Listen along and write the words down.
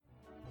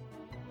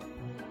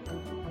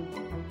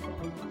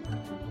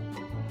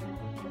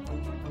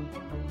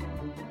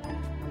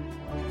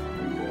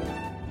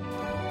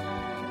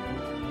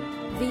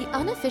The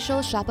unofficial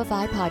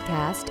Shopify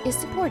podcast is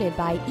supported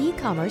by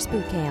E-commerce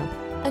Bootcamp,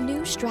 a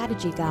new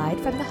strategy guide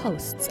from the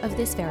hosts of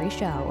this very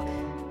show.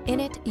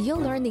 In it, you'll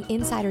learn the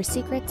insider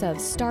secrets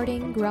of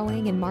starting,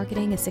 growing, and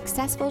marketing a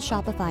successful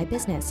Shopify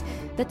business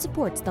that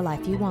supports the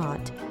life you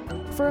want.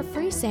 For a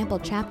free sample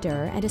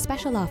chapter and a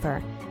special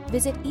offer,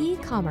 visit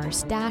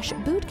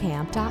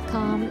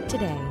ecommerce-bootcamp.com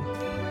today.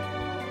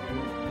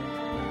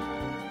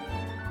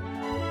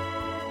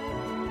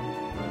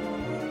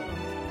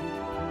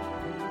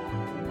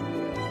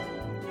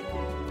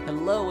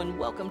 Hello and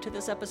welcome to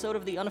this episode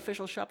of the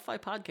unofficial Shopify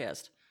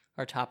podcast.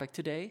 Our topic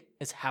today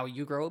is how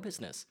you grow a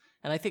business.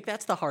 And I think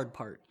that's the hard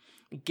part.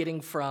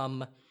 Getting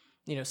from,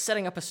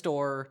 setting up a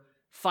store,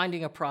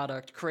 finding a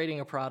product,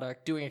 creating a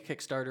product, doing a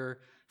Kickstarter,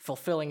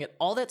 fulfilling it.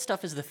 All that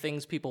stuff is the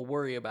things people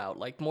worry about.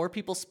 Like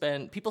people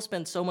spend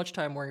so much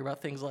time worrying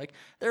about things like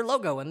their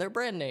logo and their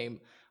brand name,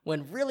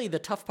 when really the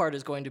tough part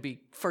is going to be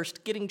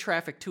first getting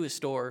traffic to a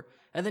store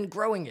and then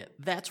growing it.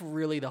 That's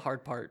really the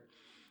hard part.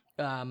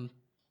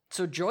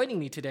 So joining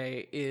me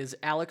today is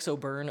Alex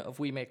O'Byrne of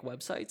We Make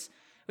Websites,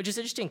 which is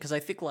interesting because I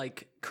think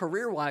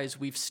career-wise,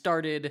 we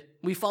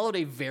followed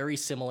a very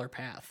similar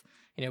path.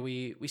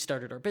 We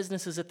started our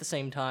businesses at the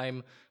same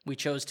time. We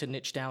chose to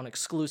niche down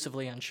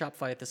exclusively on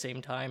Shopify at the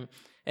same time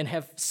and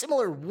have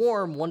similar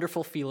warm,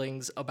 wonderful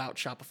feelings about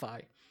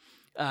Shopify.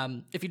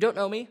 If you don't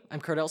know me,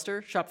 I'm Kurt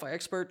Elster, Shopify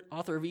expert,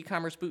 author of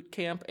E-commerce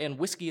Bootcamp, and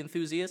whiskey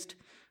enthusiast.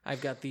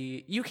 I've got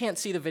you can't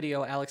see the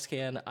video, Alex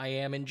can. I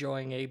am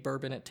enjoying a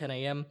bourbon at 10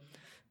 a.m.,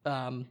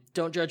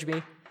 don't judge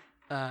me.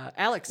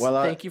 Alex,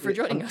 thank you for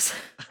joining us.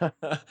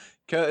 Kurt,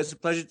 it's a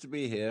pleasure to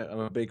be here.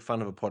 I'm a big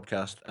fan of a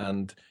podcast,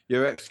 and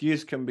your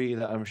excuse can be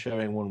that I'm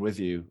sharing one with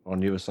you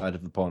on the other side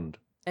of the pond.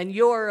 And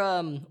your,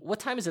 what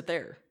time is it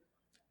there?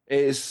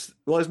 It's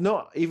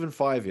not even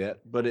 5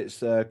 yet, but it's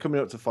coming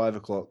up to 5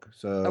 o'clock.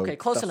 So okay,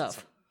 close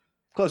enough.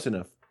 Close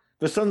enough.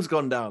 The sun's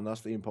gone down.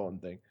 That's the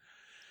important thing.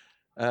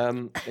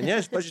 And yeah,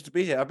 it's a pleasure to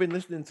be here. I've been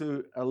listening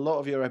to a lot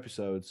of your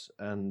episodes,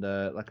 and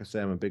like I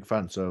say, I'm a big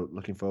fan, so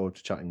looking forward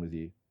to chatting with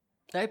you.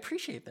 I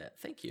appreciate that.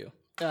 Thank you.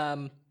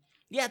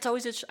 It's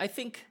always, I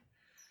think,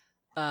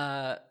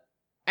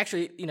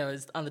 actually,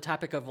 on the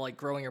topic of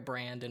growing a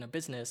brand and a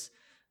business,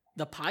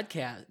 the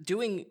podcast,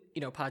 doing,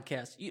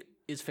 podcasts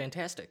is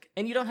fantastic.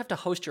 And you don't have to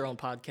host your own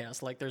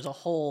podcast. There's a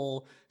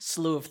whole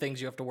slew of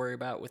things you have to worry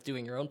about with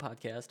doing your own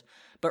podcast.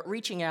 But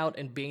reaching out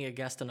and being a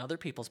guest on other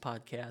people's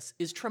podcasts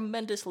is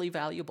tremendously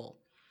valuable.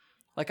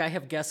 I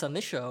have guests on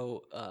this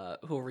show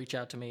who will reach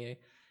out to me,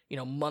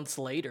 months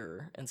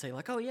later and say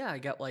oh yeah, I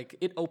got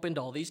it opened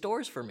all these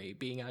doors for me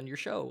being on your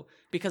show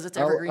because it's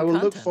evergreen content. I will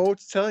look content. forward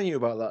to telling you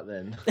about that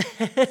then.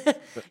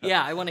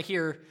 Yeah, I want to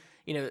hear,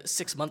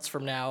 6 months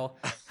from now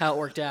how it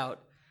worked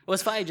out. It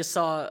was funny. I just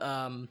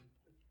saw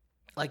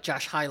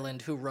Josh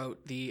Hyland, who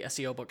wrote the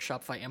SEO book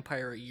Shopify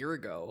Empire a year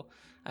ago.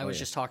 I was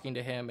just talking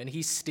to him, and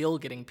he's still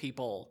getting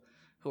people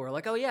who are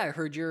oh yeah, I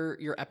heard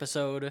your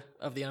episode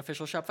of the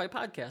unofficial Shopify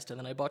podcast, and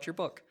then I bought your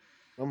book.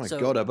 Oh my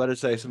God, I better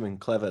say something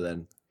clever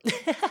then.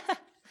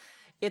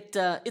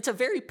 It's a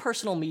very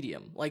personal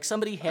medium.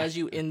 Somebody has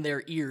you in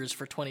their ears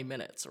for 20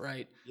 minutes,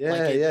 right?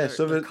 Yeah,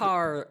 So their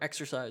car,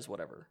 exercise,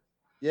 whatever.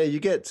 Yeah, you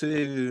get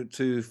to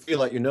feel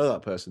like you know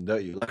that person,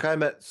 don't you? I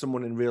met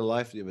someone in real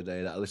life the other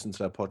day that I listened to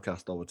their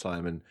podcast all the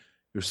time, and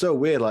it was so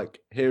weird,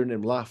 hearing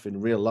him laugh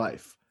in real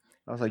life.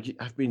 I was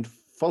I've been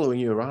following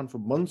you around for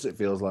months, it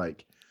feels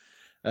like.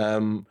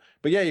 But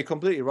yeah, you're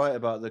completely right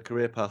about the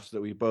career paths that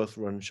we both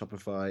run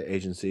Shopify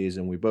agencies,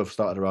 and we both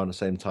started around the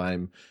same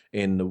time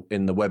in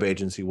the web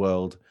agency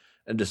world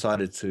and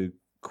decided to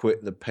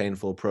quit the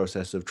painful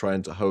process of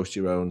trying to host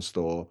your own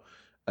store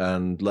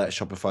and let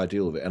Shopify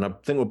deal with it. And I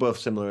think we're both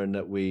similar in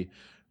that we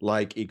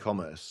like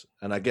e-commerce.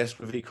 And I guess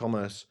with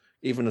e-commerce,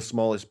 even the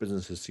smallest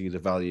businesses see the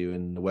value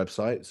in the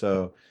website.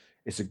 So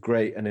it's a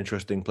great and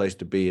interesting place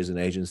to be as an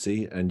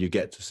agency, and you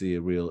get to see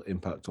a real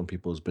impact on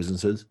people's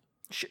businesses.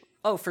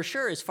 Oh, for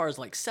sure. As far as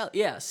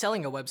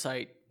selling a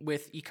website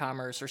with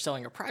e-commerce or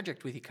selling a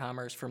project with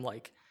e-commerce from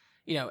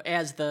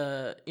as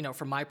the,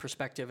 from my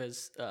perspective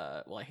as,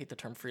 I hate the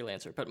term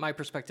freelancer, but my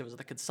perspective as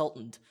the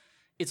consultant,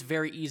 it's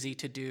very easy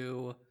to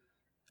do,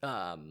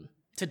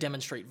 to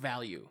demonstrate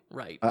value,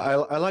 right? I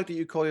like that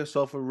you call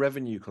yourself a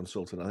revenue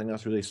consultant. I think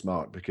that's really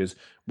smart because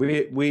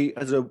we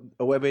as a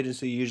web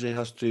agency usually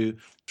has to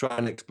try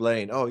and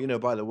explain,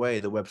 by the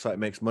way, the website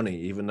makes money,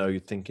 even though you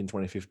think in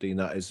 2015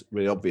 that is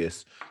really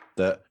obvious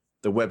that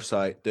the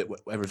website, that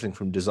everything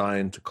from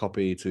design to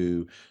copy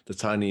to the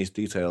tiniest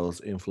details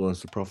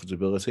influence the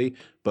profitability.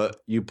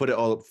 But you put it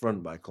all up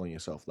front by calling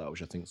yourself that,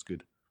 which I think is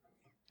good.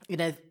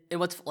 And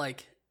what's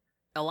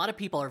a lot of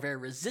people are very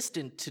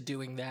resistant to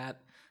doing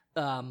that,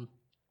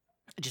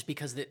 just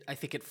because I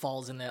think it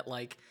falls in that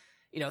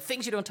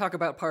things you don't talk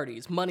about: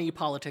 parties, money,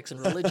 politics, and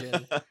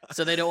religion.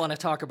 So they don't want to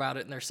talk about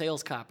it in their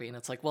sales copy. And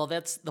it's well,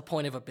 that's the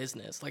point of a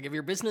business. If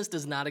your business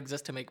does not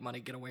exist to make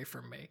money, get away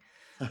from me.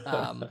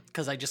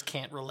 Because I just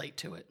can't relate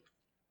to it.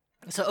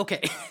 So,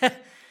 okay.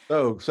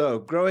 So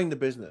growing the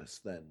business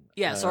then.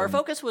 Yeah, so our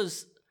focus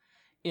was,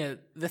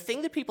 the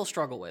thing that people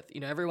struggle with,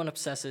 everyone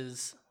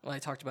obsesses well, I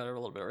talked about it a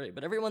little bit already,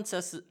 but everyone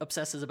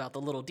obsesses about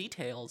the little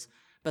details,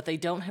 but they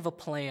don't have a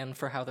plan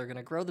for how they're going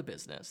to grow the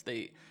business.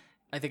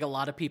 I think a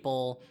lot of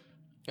people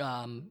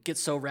get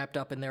so wrapped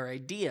up in their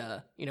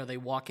idea, they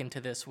walk into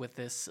this with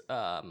this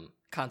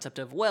concept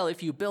of, well,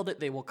 if you build it,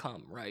 they will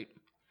come, right?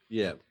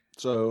 Yeah.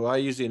 So I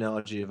use the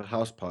analogy of a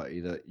house party,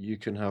 that you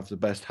can have the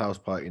best house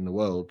party in the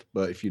world,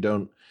 but if you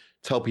don't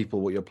tell people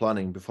what you're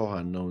planning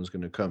beforehand, no one's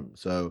going to come.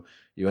 So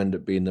you end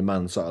up being the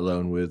man sat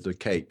alone with the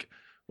cake.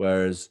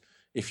 Whereas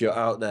if you're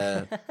out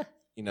there,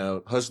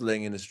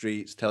 hustling in the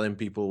streets, telling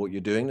people what you're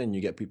doing, then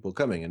you get people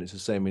coming. And it's the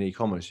same in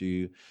e-commerce.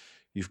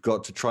 You've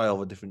got to try all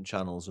the different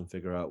channels and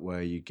figure out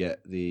where you get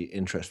the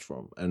interest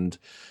from. And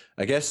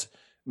I guess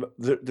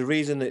the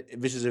reason that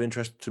this is of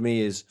interest to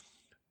me is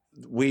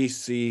we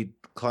see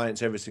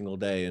clients every single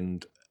day.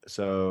 And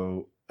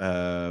so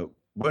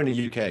we're in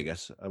the UK, I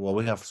guess. Well,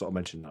 we have sort of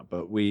mentioned that,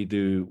 but we're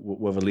the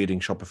leading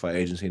Shopify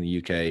agency in the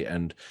UK,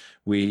 and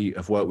we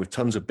have worked with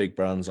tons of big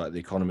brands like The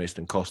Economist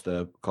and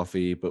Costa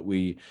Coffee, but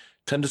we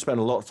tend to spend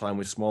a lot of time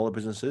with smaller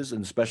businesses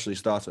and especially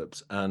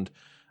startups. And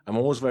I'm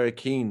always very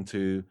keen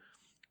to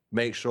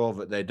make sure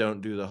that they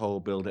don't do the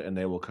whole build it and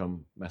they will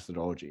come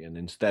methodology, and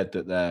instead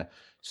that they're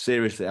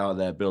seriously out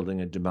there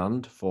building a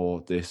demand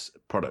for this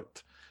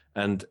product.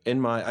 And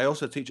I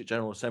also teach at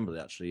General Assembly,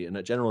 actually. And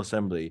at General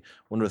Assembly,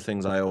 one of the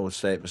things I always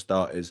say at the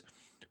start is,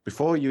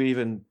 before you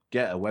even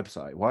get a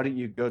website, why don't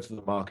you go to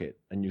the market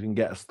and you can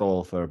get a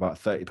stall for about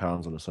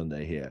 £30 on a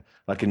Sunday here,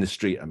 like in the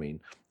street, I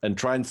mean, and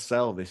try and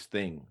sell this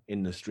thing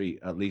in the street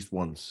at least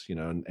once,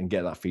 and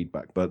get that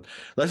feedback. But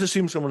let's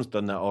assume someone's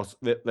done that, or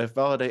they've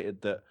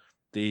validated that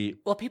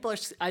Well,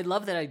 I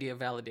love that idea of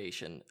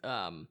validation.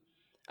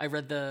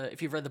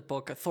 If you've read the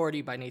book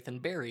Authority by Nathan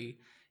Barry,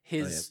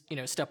 his,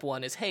 step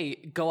one is, hey,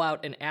 go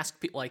out and ask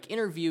people, like,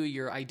 interview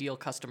your ideal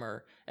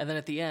customer. And then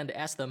at the end,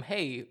 ask them,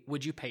 hey,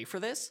 would you pay for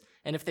this?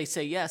 And if they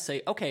say yes,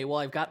 say, okay, well,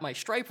 I've got my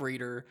Stripe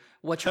reader.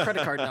 What's your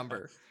credit card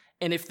number?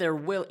 And if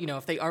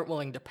if they aren't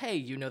willing to pay,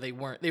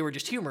 they were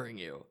just humoring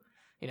you,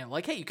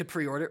 like, hey, you could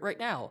pre-order it right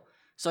now.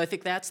 So I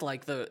think that's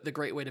like the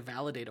great way to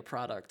validate a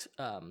product.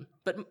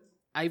 But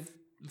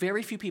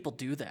very few people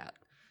do that.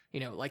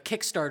 Like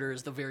Kickstarter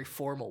is the very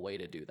formal way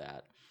to do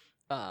that.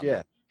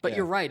 But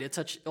you're right. It's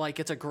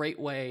a great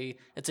way.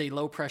 It's a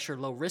low pressure,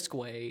 low risk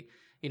way,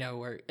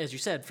 where, as you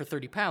said, for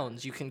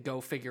 £30, you can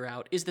go figure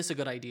out, is this a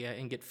good idea,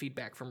 and get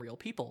feedback from real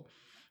people.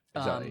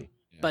 Exactly.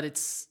 But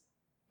it's,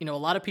 a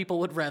lot of people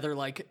would rather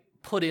like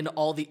put in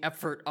all the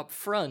effort up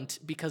front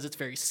because it's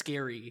very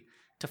scary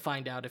to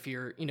find out if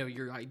your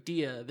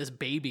idea, this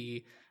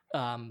baby,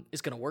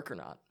 is going to work or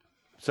not.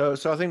 So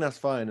I think that's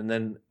fine. And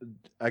then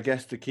I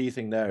guess the key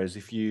thing there is,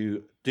 if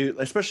you do,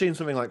 especially in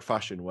something like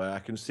fashion, where I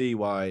can see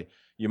why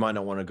you might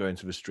not want to go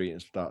into the street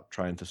and start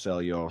trying to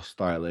sell your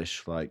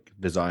stylish, like,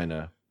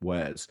 designer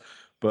wares.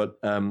 But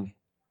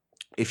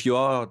if you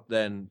are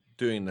then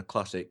doing the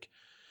classic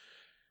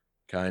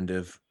kind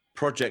of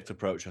project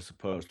approach, I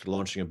suppose, to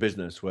launching a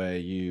business, where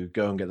you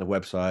go and get the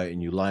website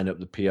and you line up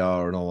the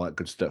PR and all that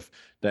good stuff,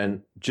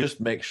 then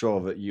just make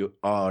sure that you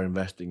are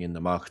investing in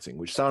the marketing,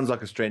 which sounds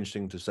like a strange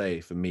thing to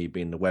say for me,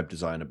 being the web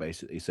designer,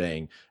 basically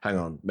saying, hang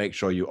on, make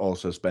sure you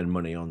also spend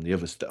money on the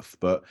other stuff.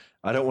 But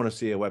I don't want to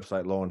see a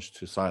website launched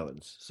to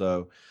silence.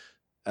 So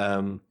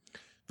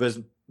there's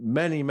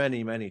many,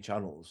 many, many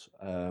channels.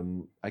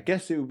 I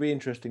guess it would be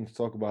interesting to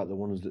talk about the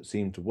ones that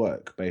seem to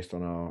work based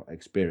on our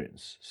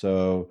experience.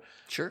 So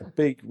sure, a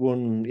big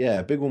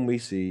one we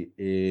see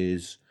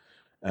is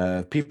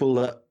people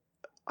that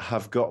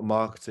have got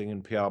marketing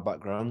and PR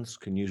backgrounds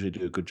can usually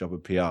do a good job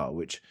of PR,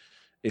 which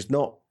is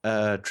not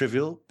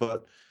trivial.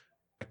 But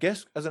I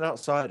guess as an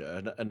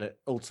outsider and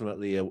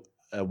ultimately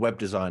a web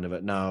designer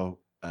that now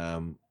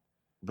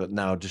but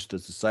now just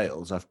as the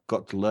sales, I've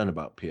got to learn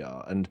about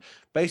PR. And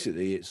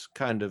basically it's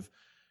kind of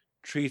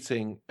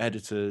treating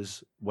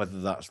editors, whether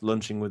that's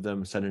lunching with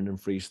them, sending them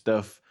free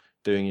stuff,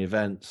 doing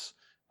events,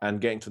 and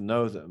getting to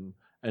know them,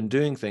 and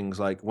doing things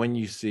like, when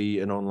you see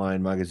an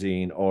online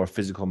magazine or a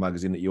physical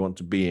magazine that you want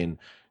to be in,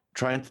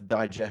 trying to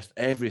digest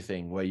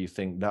everything where you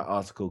think that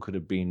article could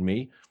have been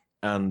me,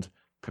 and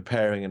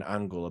preparing an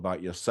angle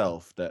about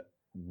yourself that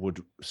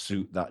would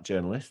suit that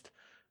journalist.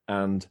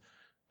 And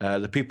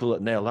the people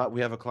that nail that,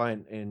 we have a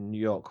client in New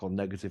York called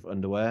Negative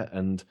Underwear,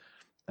 and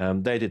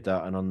they did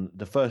that. And on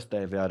the first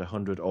day, they had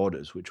 100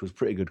 orders, which was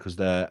pretty good because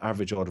their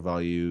average order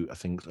value, I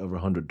think, is over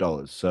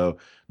 $100. So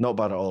not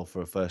bad at all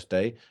for a first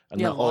day.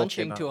 And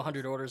launching to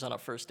 100 orders on a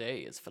first day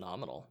is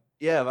phenomenal.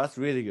 Yeah, that's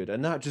really good.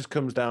 And that just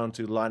comes down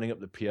to lining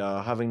up the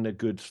PR, having the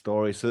good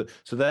story. So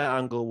their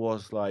angle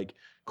was like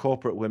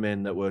corporate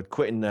women that were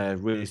quitting their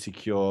really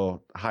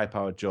secure,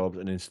 high-powered jobs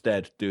and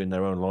instead doing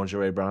their own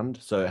lingerie brand.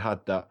 So it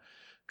had that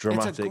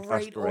dramatic, it's a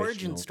great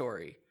origin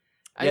story.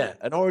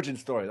 An origin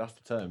story. That's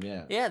the term.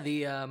 Yeah.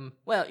 Yeah.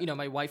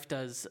 My wife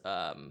does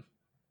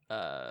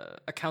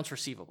accounts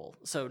receivable,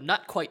 so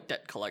not quite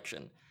debt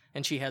collection,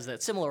 and she has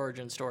that similar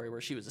origin story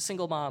where she was a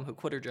single mom who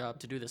quit her job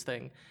to do this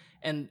thing,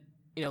 and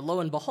lo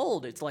and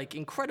behold, it's like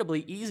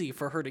incredibly easy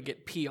for her to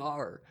get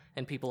PR,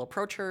 and people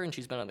approach her, and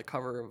she's been on the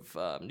cover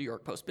of New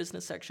York Post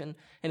business section,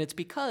 and it's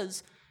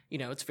because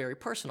it's very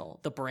personal.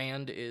 The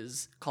brand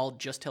is called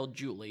Just Tell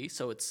Julie,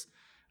 so it's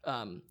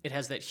it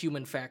has that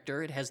human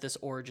factor. It has this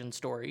origin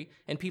story,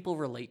 and people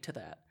relate to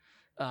that.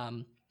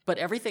 But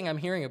everything I'm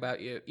hearing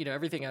about you,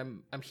 everything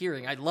I'm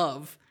hearing, I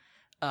love.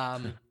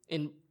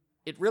 And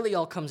it really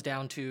all comes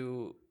down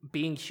to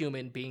being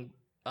human,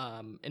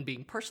 and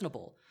being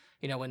personable.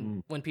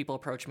 When people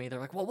approach me, they're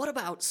like, "Well, what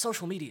about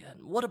social media?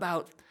 And what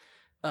about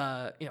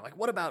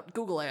what about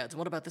Google Ads? And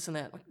what about this and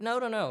that?" Like,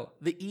 no.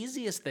 The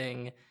easiest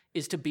thing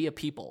is to be a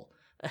people.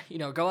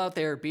 Go out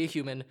there, be a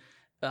human,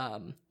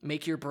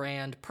 make your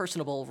brand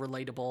personable,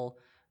 relatable,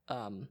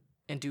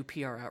 and do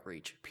PR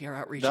outreach. PR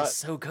outreach is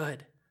so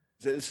good.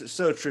 It's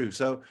so true.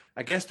 So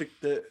I guess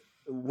the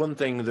one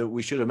thing that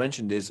we should have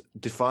mentioned is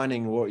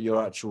defining what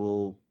your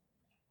actual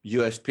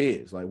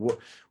USP is. Like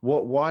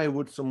why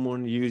would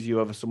someone use you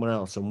over someone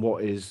else, and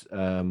what is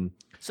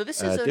so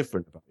this is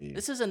different about you?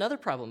 This is another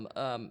problem.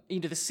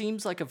 This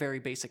seems like a very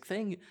basic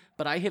thing,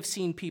 but I have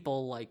seen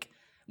people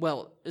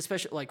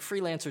especially like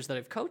freelancers that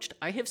I've coached,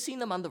 I have seen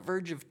them on the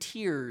verge of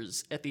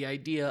tears at the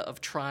idea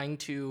of trying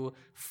to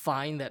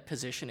find that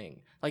positioning.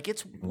 Like,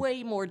 it's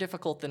way more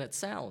difficult than it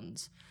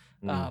sounds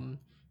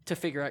to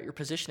figure out your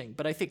positioning.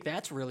 But I think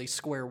that's really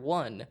square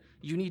one.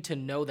 You need to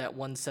know that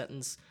one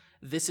sentence.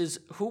 This is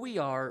who we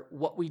are,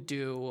 what we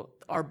do,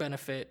 our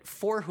benefit,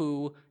 for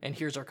who, and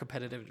here's our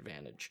competitive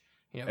advantage.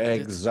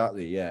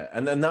 Exactly, yeah.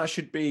 And then that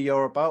should be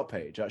your about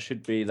page. That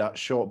should be that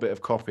short bit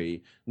of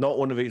copy, not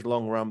one of these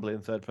long rambling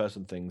third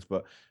person things,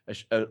 but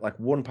like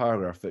one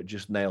paragraph that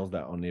just nails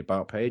that on the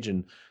about page.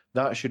 And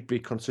that should be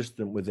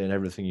consistent within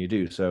everything you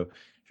do. So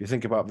if you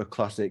think about the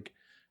classic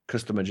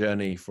customer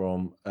journey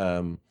from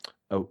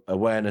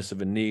awareness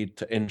of a need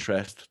to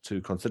interest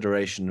to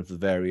consideration of the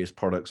various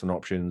products and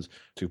options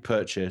to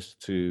purchase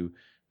to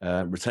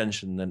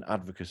retention and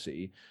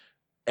advocacy,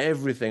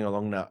 everything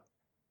along that,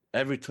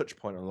 every touch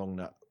point along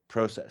that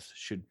process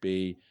should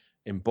be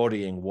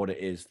embodying what it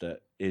is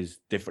that is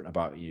different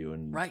about you.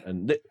 And right.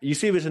 And you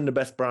see this in the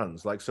best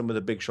brands, like some of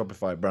the big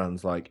Shopify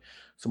brands, like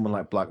someone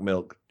like Black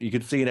Milk. You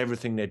could see in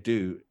everything they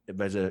do,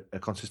 there's a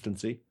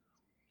consistency.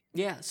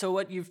 Yeah. So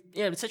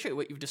essentially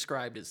what you've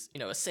described is,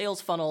 a sales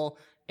funnel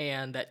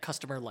and that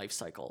customer life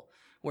cycle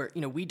where,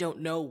 we don't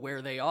know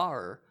where they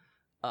are,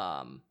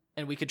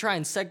 and we could try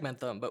and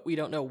segment them, but we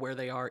don't know where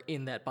they are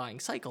in that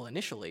buying cycle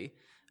initially.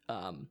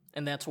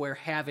 And that's where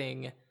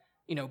having,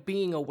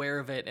 being aware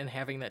of it and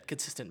having that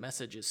consistent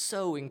message is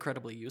so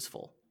incredibly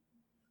useful.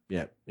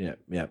 Yeah.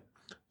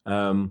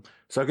 So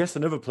I guess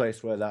another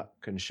place where that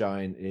can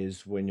shine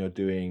is when you're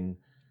doing,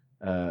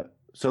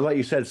 so like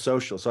you said,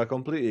 social. So I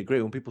completely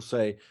agree. When people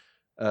say,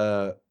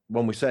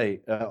 when we say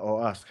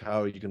or ask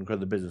how you can grow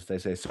the business, they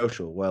say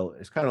social. Well,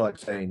 it's kind of like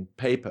saying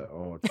paper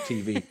or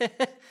TV.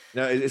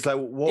 It's like,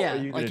 what are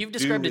you going to do? Like you've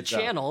described a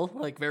channel,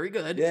 like very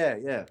good.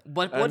 Yeah.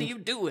 But what do you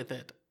do with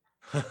it?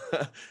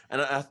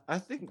 And I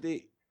think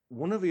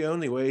one of the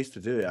only ways to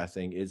do it, I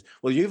think, is,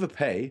 well, you either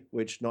pay,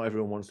 which not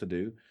everyone wants to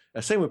do.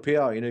 Same with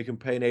PR, you can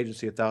pay an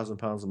agency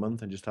 £1,000 a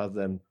month and just have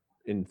them,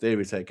 in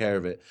theory, take care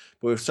of it.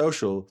 But with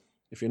social,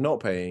 if you're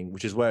not paying,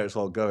 which is where it's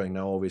all going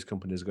now, all these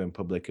companies are going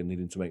public and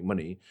needing to make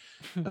money,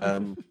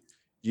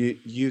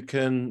 you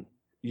can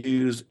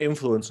use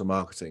influencer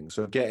marketing.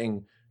 So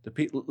getting the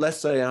people, let's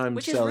say I'm selling...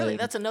 Which is really,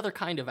 that's another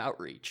kind of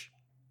outreach.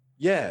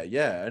 Yeah.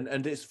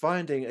 And it's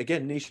finding,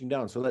 again, niching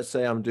down. So let's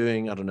say I'm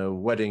doing, I don't know,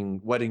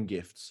 wedding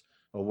gifts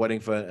or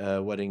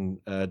wedding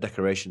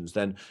decorations.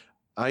 Then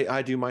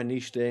I do my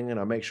niche thing and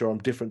I make sure I'm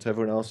different to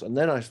everyone else. And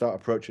then I start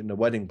approaching the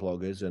wedding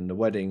bloggers and the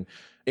wedding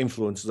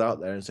influencers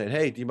out there and saying,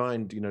 hey, do you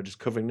mind, just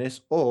covering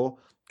this? Or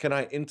can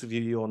I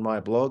interview you on my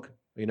blog,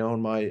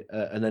 on my,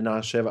 and then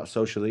I'll share that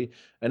socially.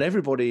 And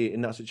everybody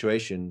in that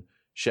situation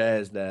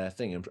shares their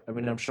thing. I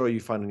mean, I'm sure you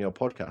find on your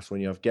podcast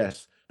when you have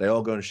guests, they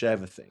all go and share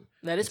the thing.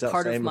 That is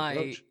part of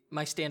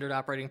my standard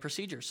operating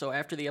procedure. So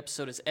after the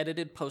episode is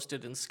edited,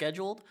 posted, and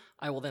scheduled,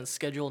 I will then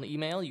schedule an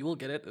email. You will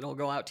get it. It'll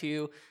go out to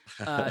you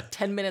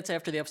 10 minutes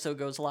after the episode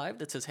goes live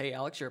that says, hey,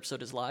 Alex, your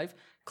episode is live.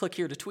 Click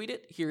here to tweet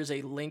it. Here's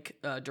a link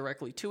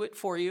directly to it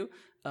for you.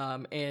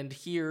 And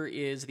here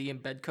is the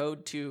embed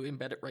code to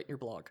embed it right in your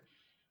blog.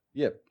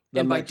 Yep.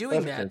 And by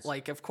doing that,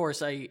 like, of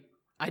course, I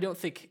don't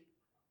think...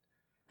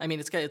 I mean,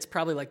 it's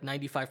probably like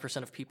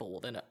 95% of people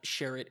will then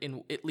share it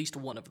in at least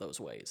one of those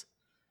ways.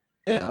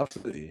 Yeah,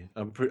 absolutely.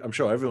 I'm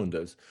sure everyone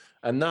does.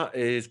 And that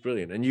is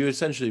brilliant. And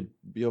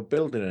you're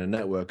building a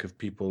network of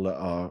people that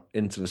are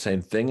into the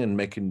same thing and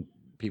making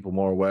people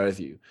more aware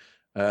of you.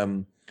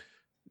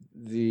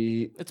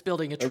 It's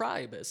building a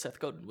tribe, as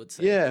Seth Godin would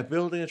say. Yeah,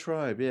 building a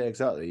tribe. Yeah,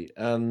 exactly.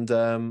 And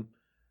the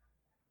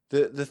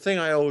thing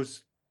I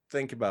always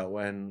think about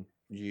when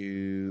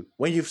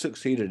you've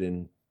succeeded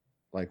in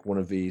like one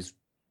of these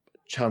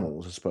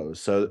channels, I suppose.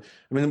 So,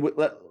 I mean,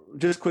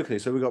 just quickly.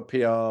 So we got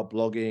PR,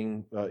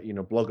 blogging,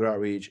 blogger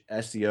outreach,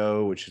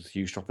 SEO, which is a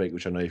huge topic,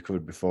 which I know you've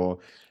covered before.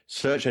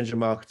 Search engine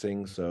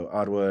marketing, so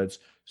AdWords,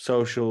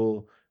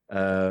 social,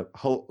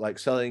 like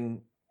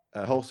selling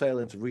wholesale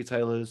into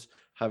retailers,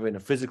 having a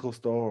physical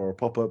store or a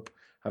pop-up,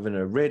 having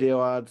a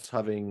radio ads,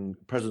 having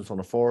presence on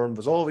a forum.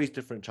 There's all these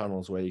different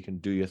channels where you can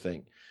do your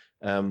thing.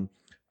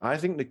 I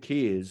think the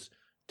key is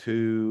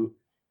to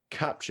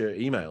capture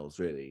emails,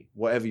 really,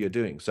 whatever you're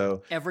doing.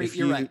 So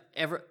you're right.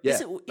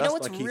 You know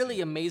what's really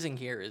thing. amazing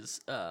here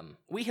is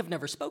we have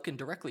never spoken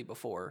directly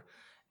before,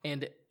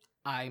 and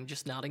I'm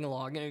just nodding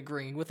along and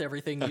agreeing with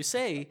everything you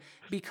say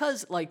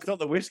because, like, it's not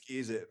the whiskey,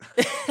 is it?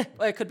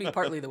 Well, it could be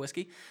partly the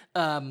whiskey.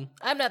 I'm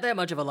not that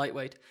much of a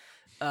lightweight.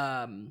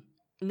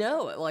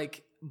 No,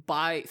 like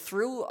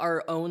through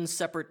our own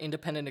separate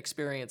independent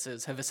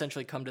experiences have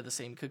essentially come to the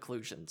same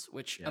conclusions,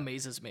 which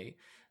amazes me.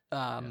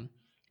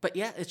 But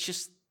yeah, it's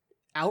just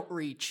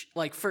outreach.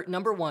 Like, for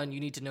number one, you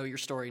need to know your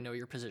story, know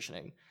your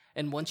positioning.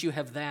 And once you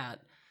have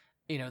that,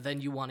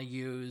 then you want to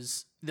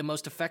use the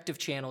most effective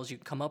channels you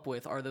can come up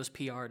with are those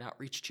PR and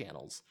outreach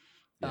channels,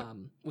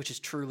 which is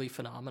truly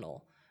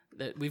phenomenal.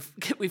 That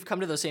we've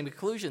come to those same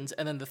conclusions.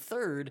 And then the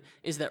third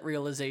is that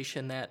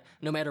realization that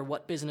no matter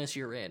what business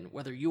you're in,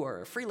 whether you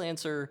are a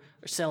freelancer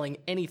or selling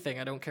anything,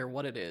 I don't care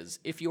what it is,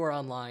 if you are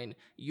online,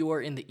 you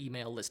are in the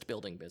email list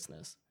building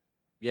business.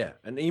 Yeah,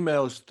 and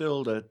email is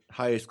still the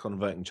highest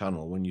converting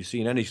channel. When you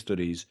see in any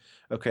studies,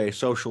 okay,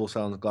 social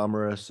sounds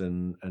glamorous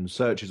and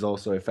search is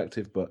also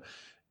effective, but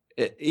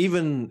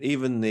even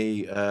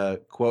the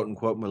quote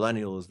unquote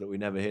millennials that we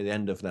never hear the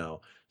end of now,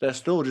 they're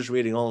still just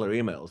reading all their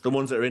emails, the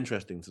ones that are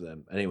interesting to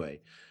them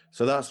anyway.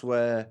 So that's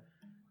where,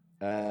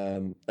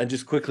 and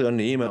just quickly on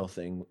the email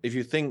thing, if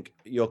you think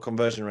your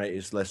conversion rate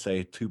is, let's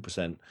say,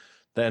 2%,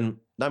 then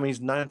that means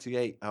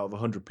 98 out of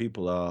 100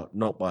 people are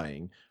not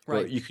buying.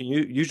 Right. But you can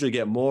usually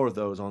get more of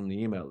those on the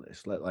email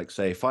list, like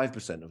say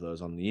 5% of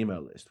those on the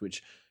email list,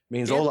 which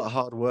means all that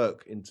hard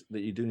work that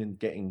you're doing in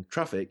getting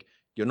traffic,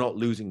 you're not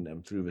losing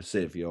them through the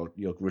sieve. You're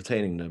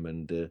retaining them,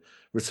 and the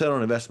return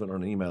on investment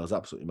on an email is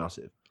absolutely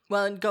massive.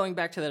 Well, and going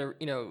back to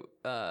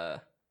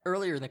that,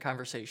 earlier in the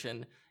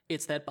conversation,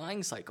 it's that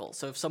buying cycle.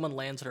 So if someone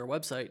lands at our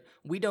website,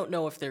 we don't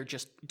know if they're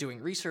just doing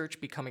research,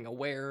 becoming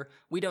aware.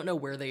 We don't know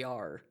where they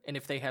are and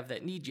if they have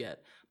that need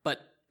yet.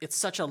 But it's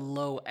such a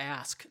low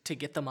ask to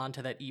get them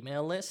onto that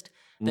email list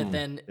that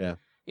then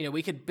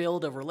we could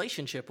build a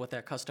relationship with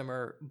that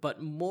customer,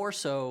 but more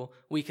so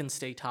we can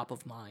stay top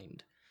of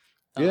mind.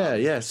 So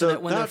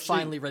that when they're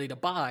finally ready to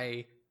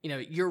buy,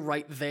 you're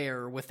right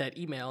there with that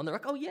email, and they're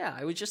like, "Oh yeah,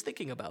 I was just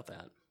thinking about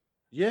that."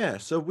 Yeah,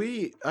 so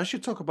I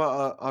should talk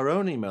about our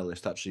own email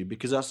list, actually,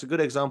 because that's a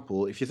good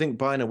example. If you think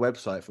buying a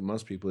website for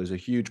most people is a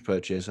huge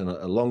purchase and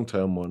a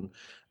long-term one,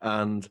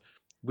 and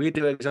we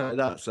do exactly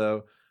that.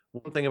 So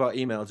one thing about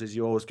emails is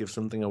you always give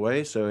something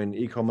away. So in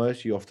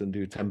e-commerce, you often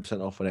do 10%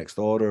 off a next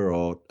order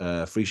or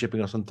free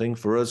shipping or something.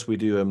 For us, we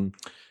do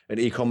an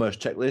e-commerce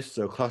checklist,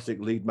 so classic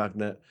lead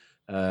magnet.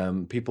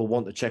 People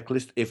want the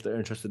checklist if they're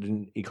interested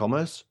in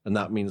e-commerce, and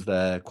that means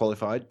they're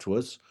qualified to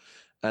us.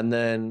 And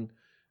then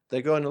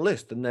they go on a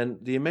list. And then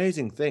the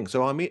amazing thing,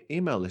 so our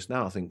email list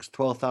now, I think, is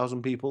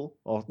 12,000 people,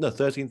 or no,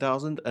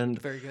 13,000.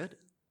 And very good.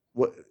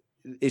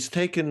 It's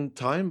taken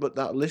time, but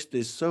that list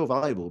is so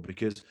valuable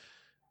because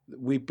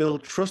we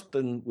build trust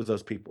with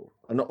those people.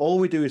 And all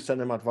we do is send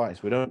them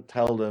advice. We don't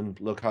tell them,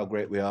 look how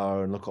great we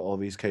are and look at all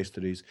these case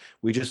studies.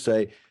 We just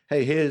say,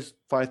 hey, here's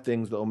 5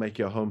 things that will make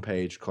your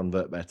homepage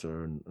convert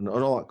better and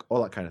all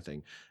that kind of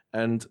thing.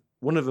 And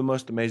one of the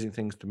most amazing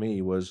things to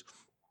me was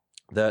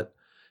that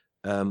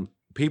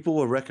people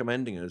were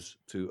recommending us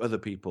to other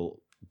people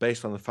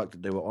based on the fact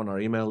that they were on our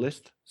email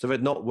list. So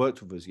they'd not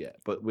worked with us yet,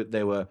 but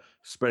they were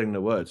spreading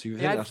the word. So you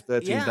think that's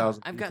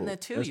 13,000 I've gotten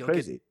that too. That's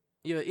crazy.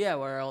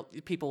 Where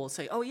people will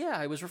say, "Oh yeah,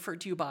 I was referred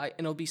to you by,"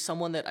 and it'll be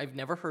someone that I've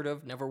never heard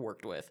of, never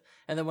worked with,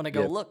 and then when I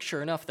go look,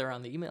 sure enough, they're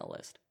on the email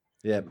list.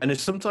 Yeah, and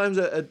it's sometimes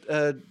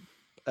a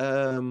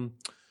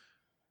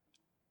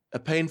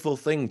painful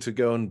thing to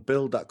go and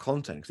build that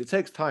content because it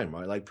takes time,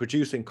 right? Like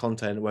producing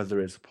content, whether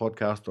it's a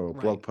podcast or a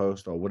blog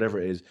post or whatever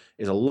it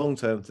is a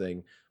long-term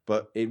thing,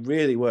 but it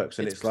really works.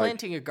 And it's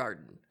planting a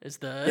garden is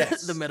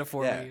the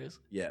metaphor we use.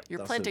 Yeah,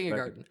 you're planting a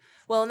garden.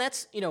 Well, and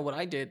that's what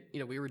I did.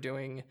 We were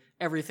doing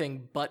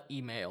everything but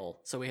email,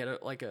 so we had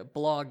a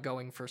blog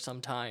going for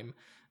some time.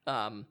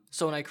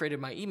 So when I created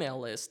my email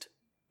list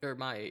or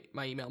my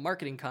email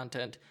marketing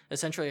content,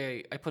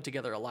 essentially I put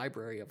together a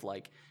library of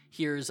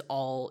here's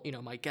all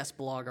my guest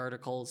blog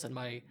articles and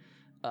my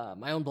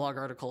own blog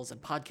articles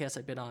and podcasts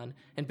I've been on,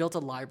 and built a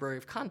library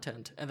of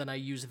content, and then I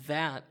use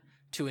that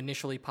to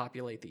initially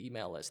populate the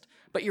email list.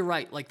 But you're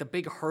right, the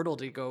big hurdle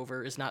to go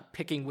over is not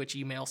picking which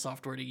email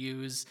software to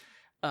use,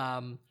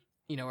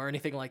 or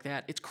anything like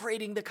that. It's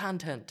creating the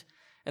content.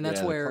 And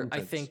that's where I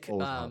think,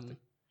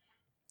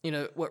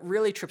 what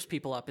really trips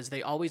people up is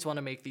they always want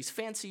to make these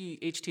fancy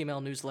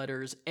HTML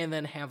newsletters and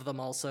then have them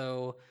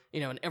also,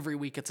 and every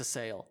week it's a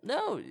sale.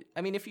 No,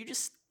 I mean, if you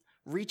just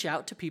reach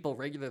out to people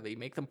regularly,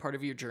 make them part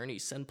of your journey,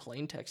 send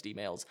plain text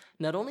emails,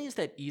 not only is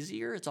that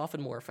easier, it's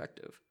often more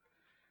effective.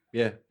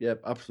 Yeah,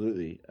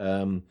 absolutely.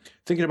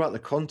 Thinking about the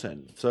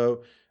content.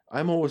 So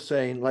I'm always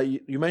saying, like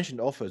you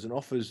mentioned offers, and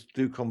offers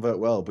do convert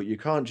well, but you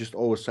can't just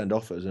always send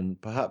offers, and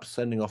perhaps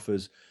sending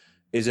offers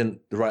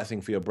isn't the right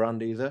thing for your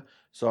brand either.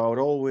 So I would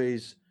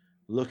always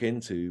look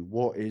into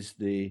what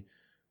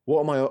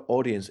are my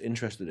audience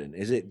interested in?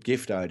 Is it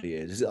gift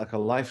ideas? Is it like a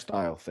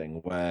lifestyle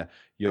thing where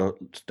you're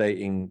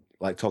stating,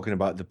 like talking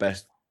about the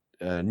best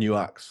new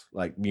acts,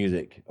 like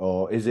music,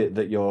 or is it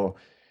that you're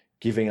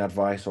giving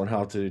advice on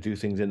how to do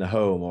things in the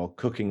home or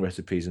cooking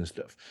recipes and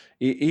stuff?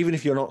 Even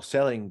if you're not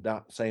selling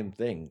that same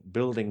thing,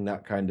 building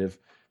that kind of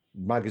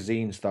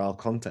magazine style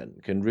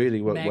content can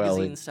really work well.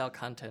 Magazine style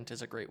content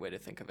is a great way to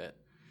think of it.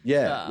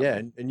 Yeah,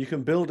 yeah, and you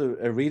can build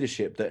a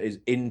readership that is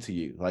into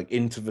you, like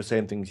into the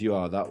same things you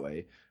are that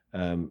way,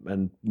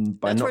 and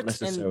by That's not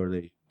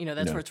necessarily,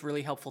 that's where it's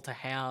really helpful to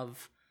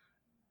have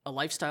a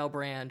lifestyle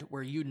brand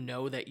where you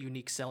know that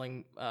unique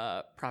selling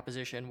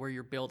proposition, where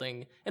you're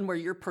building and where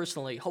you're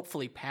personally,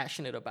 hopefully,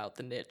 passionate about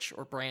the niche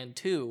or brand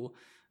too.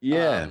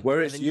 yeah,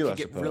 where it's and then you you, I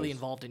can get really suppose.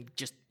 involved in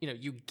just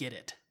you get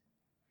it.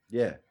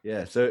 Yeah,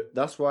 yeah. So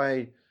that's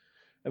why,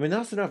 I mean,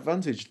 that's an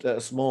advantage that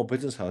a small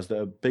business has that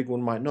a big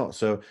one might not.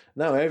 So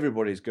now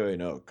everybody's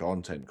going, oh,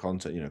 content,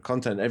 content,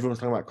 content. Everyone's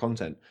talking about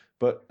content.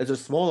 But as a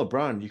smaller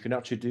brand, you can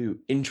actually do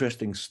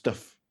interesting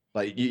stuff.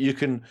 Like you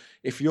can,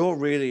 if you're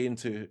really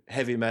into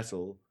heavy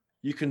metal,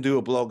 you can do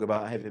a blog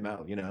about heavy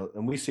metal,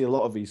 and we see a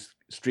lot of these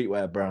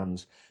streetwear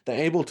brands, they're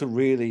able to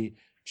really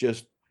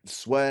just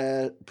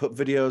swear, put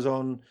videos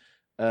on,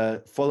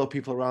 follow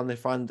people around they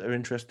find are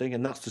interesting.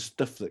 And that's the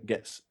stuff that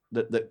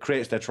that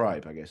creates their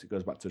tribe, I guess. It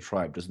goes back to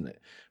tribe, doesn't it?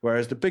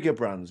 Whereas the bigger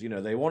brands,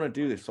 they want to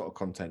do this sort of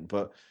content,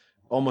 but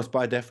almost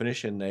by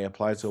definition, they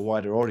apply to a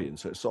wider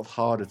audience. So it's sort of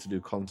harder to do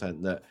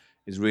content that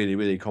is really,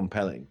 really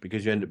compelling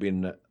because you end up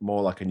being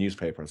more like a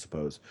newspaper, I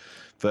suppose,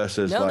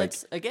 versus No, like,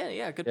 that's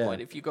again, good yeah,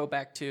 point. If you go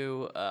back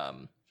to,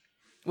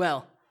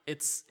 well,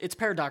 it's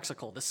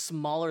paradoxical. The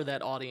smaller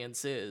that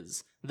audience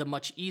is, the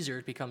much easier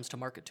it becomes to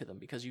market to them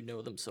because you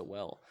know them so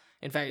well.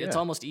 In fact, it's yeah,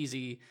 almost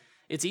easy.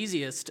 It's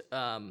easiest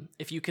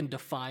if you can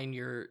define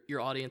your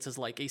audience as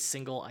like a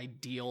single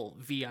ideal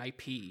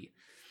VIP,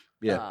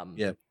 yeah,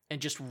 yeah, and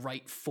just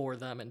write for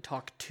them and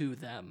talk to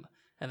them,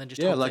 and then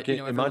just yeah, hope like that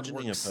everyone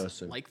imagining a works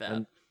person. like that.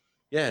 And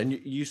yeah, and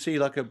you see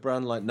like a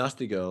brand like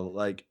Nasty Girl,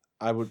 like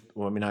well,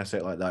 I mean, I say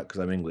it like that because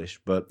I'm English,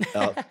 but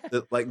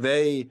like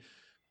they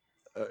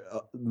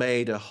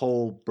made a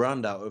whole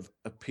brand out of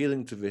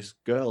appealing to this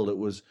girl that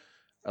was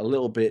a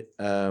little bit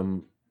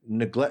not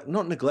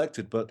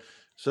neglected, but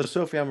so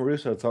Sophie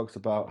Amoruso talks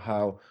about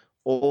how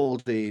all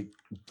the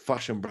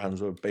fashion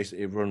brands were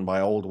basically run by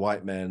old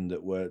white men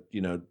that were,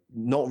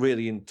 not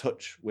really in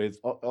touch with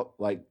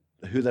like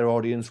who their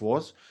audience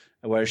was.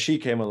 And whereas she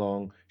came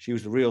along, she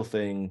was the real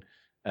thing.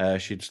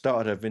 She'd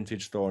started a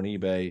vintage store on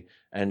eBay,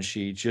 and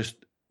she just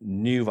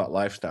knew that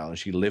lifestyle and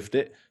she lived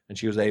it, and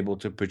she was able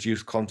to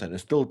produce content and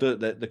still do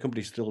the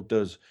company still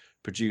does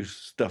produce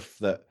stuff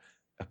that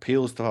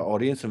appeals to our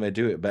audience, and they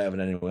do it better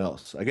than anyone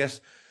else, I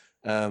guess.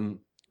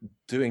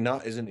 Doing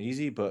that isn't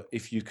easy, but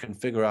if you can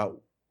figure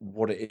out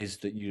what it is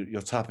that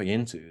you're tapping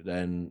into,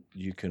 then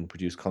you can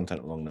produce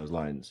content along those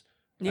lines.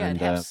 Yeah,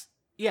 And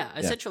yeah,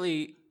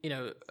 essentially,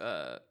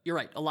 you're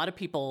right. A lot of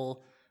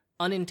people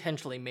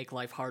unintentionally make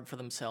life hard for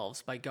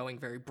themselves by going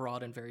very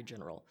broad and very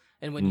general.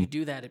 And when you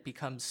do that, it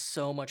becomes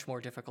so much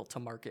more difficult to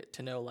market,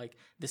 to know like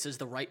this is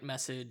the right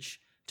message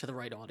to the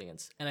right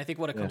audience. And I think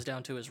what it comes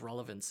down to is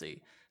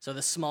relevancy. So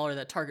the smaller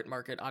that target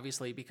market,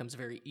 obviously it becomes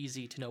very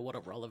easy to know what a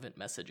relevant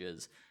message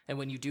is. And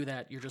when you do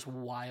that, you're just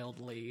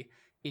wildly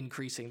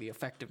increasing the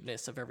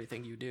effectiveness of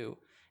everything you do.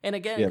 And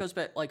again, it goes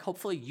back, like,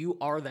 hopefully you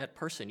are that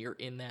person, you're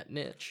in that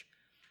niche.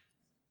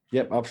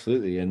 Yep,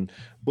 absolutely. And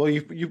well,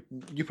 you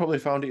probably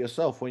found it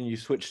yourself when you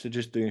switched to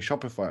just doing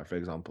Shopify, for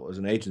example, as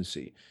an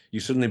agency. You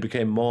suddenly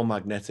became more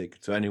magnetic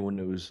to anyone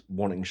who was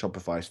wanting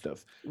Shopify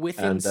stuff.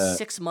 Within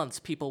 6 months,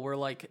 people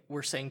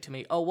were saying to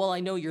me, "Oh, well, I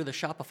know you're the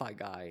Shopify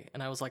guy,"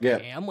 and I was like, Yeah.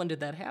 "I am. When did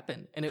that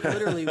happen?" And it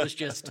literally was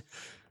just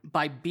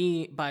by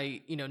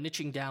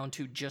niching down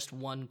to just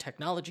one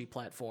technology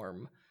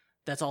platform.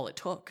 That's all it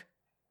took.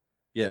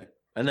 Yeah.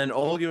 And then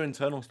all your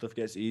internal stuff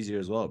gets easier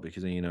as well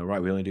because,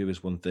 right, we only do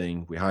this one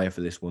thing, we hire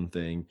for this one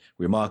thing,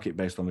 we market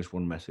based on this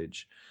one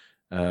message.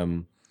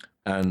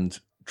 And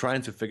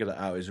trying to figure that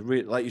out is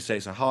really, like you say,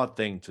 it's a hard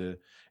thing to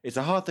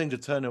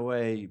turn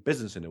away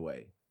business in a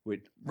way,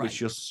 which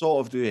you're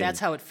sort of doing. That's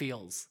how it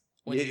feels.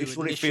 It's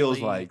what it feels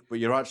like, but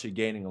you're actually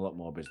gaining a lot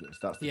more business.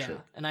 That's the trick.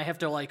 And I have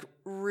to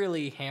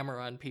really hammer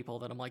on people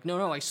that I'm like,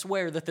 no, I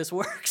swear that this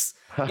works.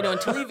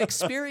 Until you've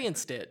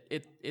experienced it,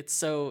 it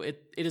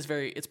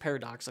is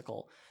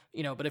paradoxical.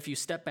 But if you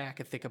step back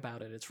and think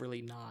about it, it's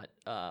really not.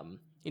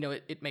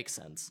 It makes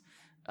sense.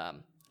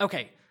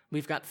 Okay,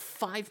 we've got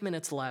 5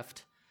 minutes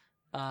left.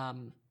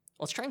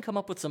 Let's try and come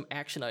up with some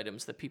action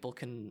items that people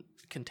can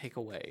take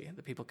away,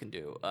 that people can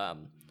do.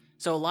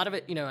 So a lot of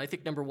it, I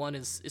think number one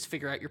is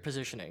figure out your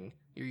positioning,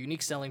 your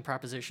unique selling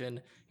proposition,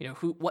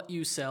 what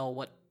you sell,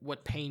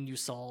 what pain you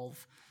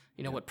solve,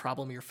 what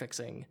problem you're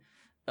fixing.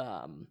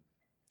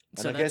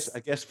 And I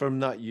guess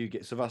from that you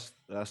get, so that's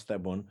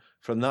step one.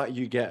 From that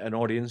you get an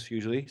audience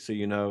usually.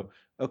 So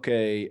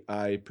okay,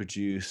 I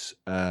produce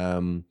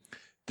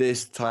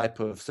this type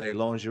of, say,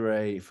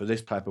 lingerie for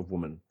this type of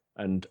woman,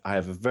 and I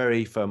have a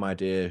very firm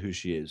idea who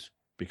she is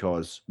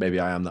because maybe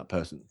I am that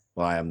person.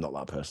 Well, I am not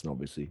that person,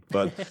 obviously,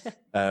 but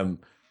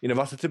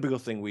that's a typical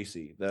thing we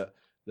see that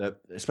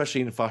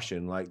especially in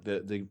fashion, like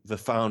the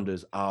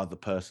founders are the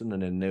person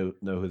and then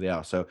know who they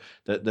are. So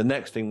the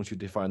next thing once you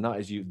define that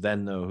is you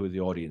then know who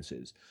the audience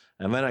is.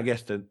 And then I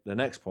guess the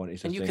next point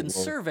is, and you can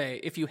survey,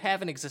 if you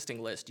have an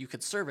existing list, you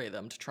could survey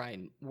them to try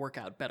and work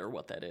out better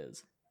what that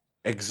is.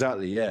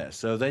 Exactly, yeah.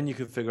 So then you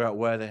can figure out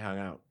where they hang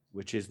out,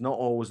 which is not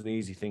always an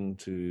easy thing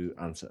to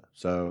answer.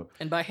 So,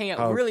 and by hang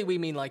out, really we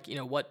mean like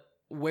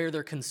where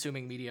they're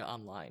consuming media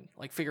online,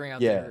 like figuring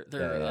out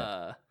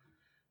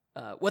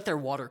what their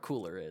water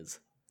cooler is.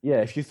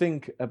 Yeah, if you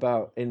think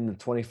about in the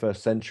 21st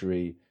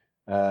century,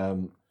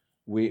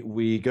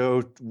 we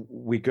go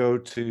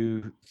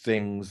to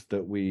things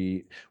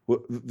that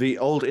the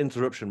old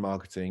interruption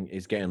marketing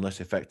is getting less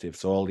effective.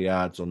 So all the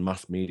ads on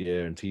mass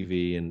media and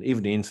TV and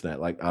even the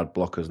internet, like ad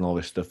blockers and all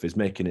this stuff, is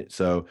making it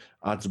so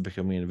ads are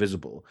becoming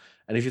invisible.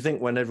 And if you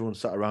think when everyone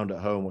sat around at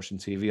home watching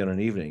TV on an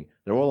evening,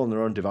 they're all on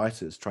their own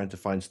devices trying to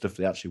find stuff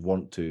they actually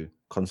want to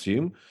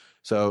consume.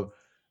 So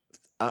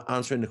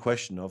answering the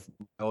question of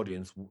my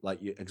audience,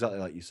 exactly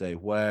like you say,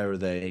 where are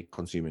they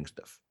consuming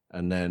stuff?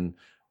 And then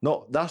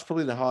that's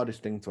probably the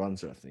hardest thing to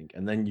answer, I think.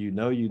 And then you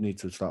need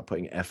to start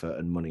putting effort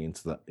and money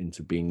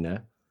into being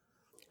there.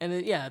 And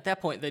then, at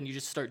that point, then you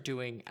just start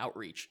doing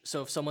outreach.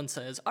 So if someone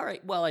says, all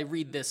right, well, I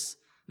read this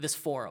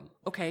forum.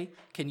 Okay,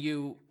 can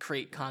you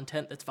create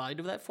content that's valued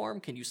to that forum?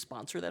 Can you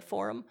sponsor that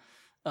forum?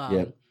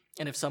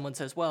 And if someone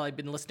says, well, I've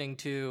been listening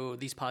to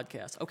these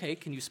podcasts, okay,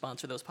 can you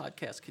sponsor those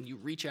podcasts? Can you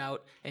reach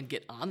out and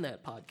get on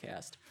that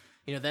podcast?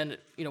 Then,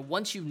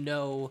 once you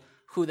know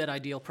who that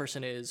ideal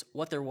person is,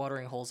 what their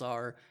watering holes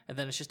are, and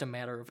then it's just a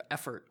matter of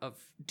effort of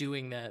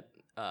doing that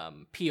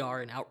PR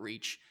and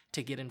outreach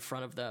to get in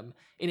front of them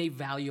in a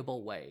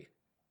valuable way.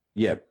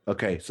 Yeah.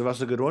 Okay. So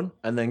that's a good one.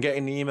 And then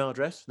getting the email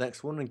address,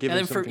 next one, and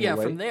giving something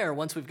away. From there,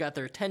 once we've got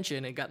their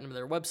attention and gotten them to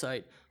their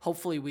website,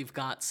 hopefully we've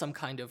got some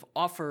kind of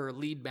offer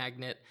lead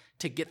magnet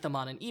to get them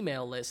on an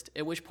email list,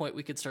 at which point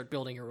we could start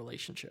building a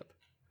relationship.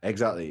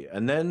 Exactly.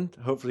 And then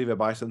hopefully they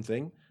buy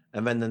something.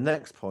 And then the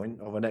next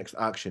point of a next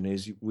action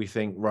is we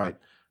think, right,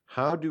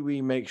 how do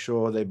we make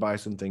sure they buy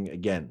something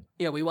again?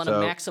 Yeah, we want to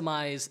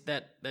maximize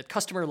that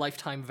customer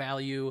lifetime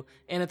value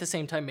and at the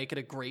same time make it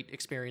a great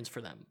experience for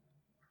them.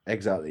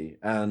 Exactly.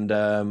 And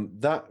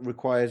that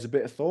requires a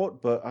bit of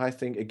thought, but I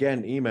think,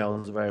 again,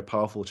 email is a very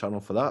powerful channel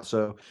for that.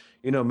 So,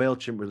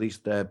 MailChimp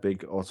released their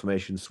big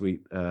automation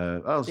suite.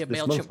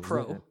 MailChimp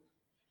Pro.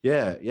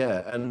 Yeah,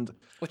 and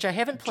which I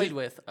haven't played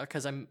with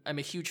because I'm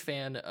a huge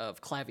fan of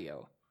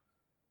Klaviyo.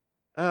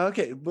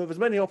 Okay, but there's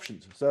many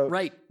options. So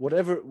right,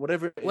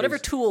 whatever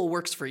tool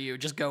works for you,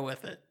 just go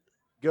with it.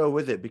 Go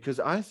with it, because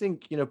I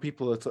think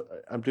people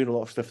I'm doing a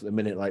lot of stuff at the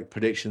minute, like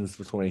predictions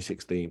for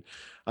 2016.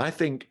 I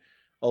think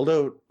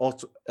although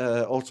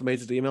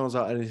automated emails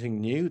aren't anything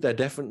new, they're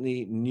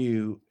definitely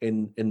new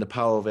in the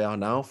power they are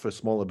now for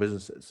smaller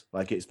businesses.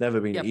 Like it's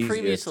never been easier.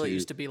 Previously it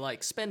used to be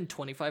like spend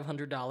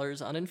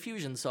 $2,500 on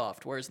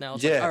Infusionsoft, whereas now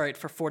it's like, all right,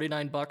 for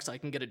 $49 I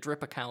can get a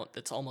drip account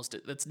that's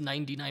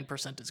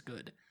 99% as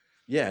good.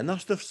 Yeah, and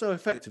that stuff's so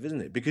effective,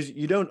 isn't it? Because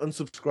you don't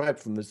unsubscribe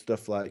from this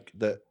stuff like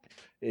that.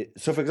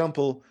 So, for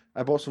example,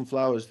 I bought some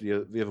flowers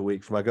the other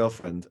week for my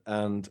girlfriend,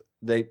 and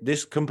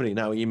this company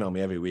now email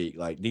me every week,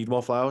 like, need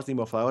more flowers.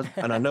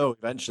 And I know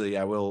eventually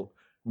I will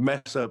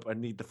mess up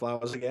and need the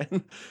flowers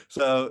again.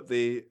 So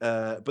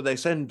but they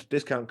send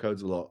discount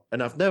codes a lot,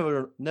 and I've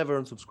never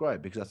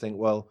unsubscribed because I think,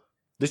 well,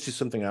 this is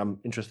something I'm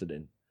interested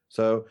in.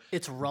 So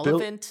it's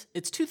relevant.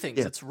 It's two things.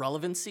 Yeah. It's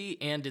relevancy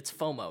and it's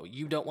FOMO.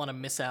 You don't want to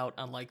miss out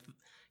on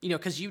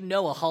because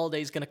a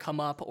holiday's going to come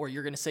up or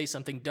you're going to say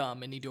something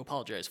dumb and need to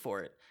apologize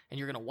for it. And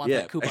you're going to want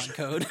that coupon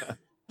code.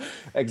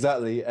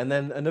 Exactly. And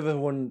then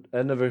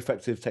another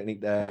effective technique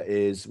there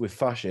is with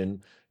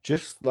fashion,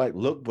 just like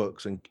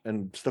lookbooks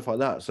and stuff like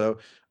that. So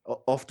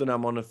often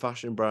I'm on a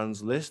fashion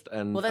brand's list,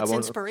 and that's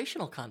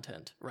inspirational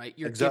content, right?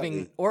 You're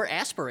giving, or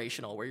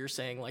aspirational, where you're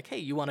saying like, hey,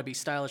 you want to be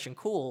stylish and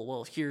cool.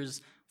 Well,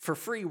 here's for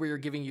free where you're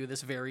giving you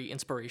this very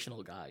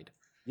inspirational guide.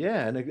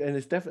 Yeah, and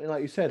it's definitely,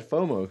 like you said,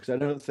 FOMO, because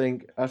I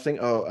think,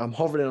 I'm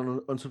hovering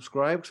on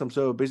unsubscribe because I'm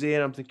so busy,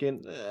 and I'm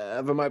thinking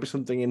there might be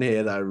something in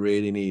here that I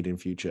really need in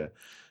future,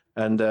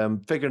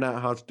 and figuring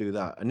out how to do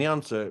that. And the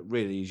answer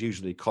really is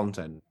usually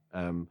content.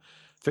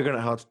 Figuring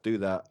out how to do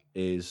that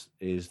is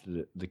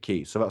the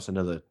key. So that's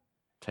another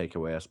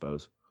takeaway, I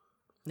suppose.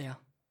 Yeah.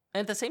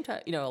 And at the same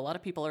time, a lot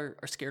of people are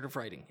scared of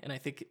writing. And I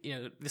think,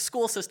 the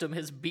school system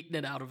has beaten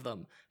it out of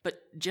them.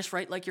 But just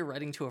write like you're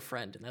writing to a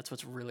friend, and that's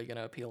what's really going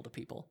to appeal to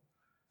people.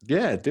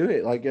 Yeah, do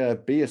it.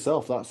 Like, be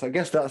yourself. I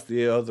guess that's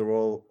the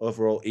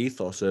overall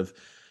ethos of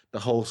the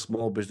whole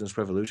small business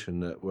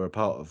revolution that we're a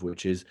part of,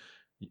 which is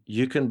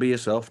you can be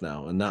yourself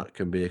now, and that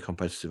can be a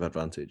competitive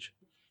advantage.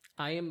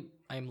 I'm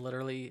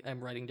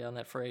writing down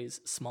that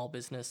phrase, small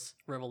business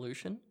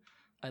revolution,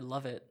 I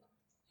love it,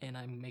 and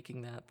I'm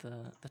making that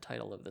the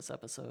title of this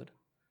episode.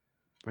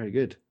 Very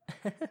good.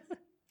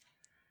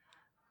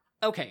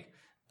 Okay.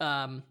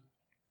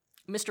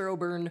 Mr.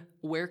 O'Byrne,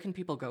 where can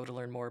people go to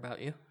learn more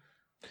about you?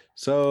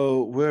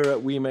 So we're at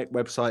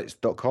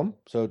wemakewebsites.com.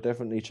 So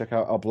definitely check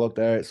out our blog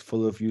there. It's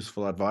full of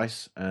useful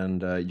advice,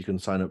 and you can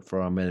sign up for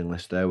our mailing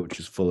list there, which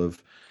is full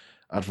of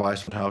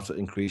advice on how to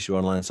increase your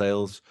online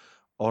sales.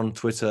 On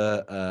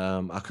Twitter,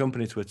 our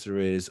company Twitter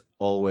is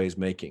Always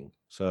Making.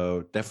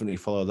 So definitely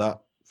follow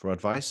that for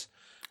advice.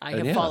 I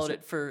have followed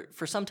it for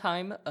some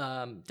time.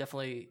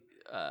 Definitely,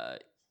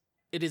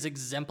 it is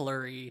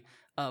exemplary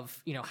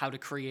of how to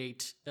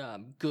create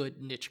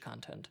good niche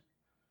content.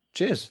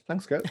 Cheers.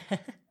 Thanks, Kurt.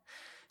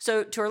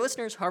 So to our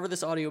listeners, however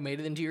this audio made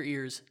it into your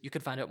ears, you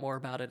can find out more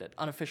about it at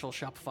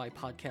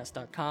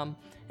unofficialshopifypodcast.com.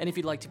 And if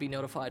you'd like to be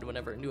notified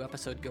whenever a new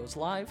episode goes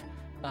live,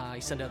 I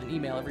send out an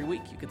email every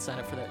week. You can sign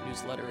up for that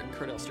newsletter at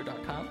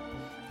kurtelster.com.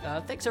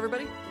 Thanks,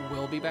 everybody.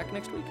 We'll be back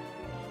next week.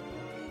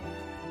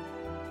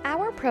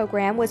 Our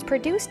program was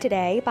produced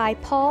today by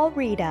Paul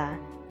Rita.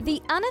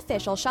 The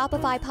Unofficial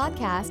Shopify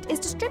Podcast is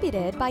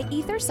distributed by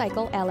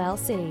EtherCycle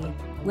LLC.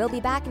 We'll be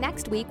back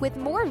next week with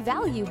more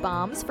value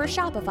bombs for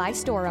Shopify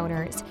store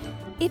owners.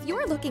 If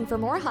you're looking for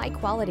more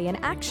high-quality and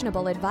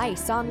actionable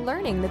advice on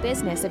learning the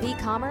business of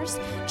e-commerce,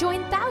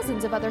 join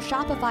thousands of other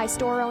Shopify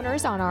store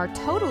owners on our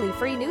totally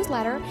free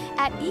newsletter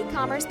at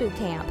e-commerce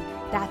bootcamp.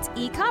 That's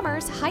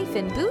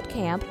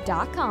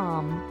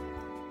e-commerce-bootcamp.com.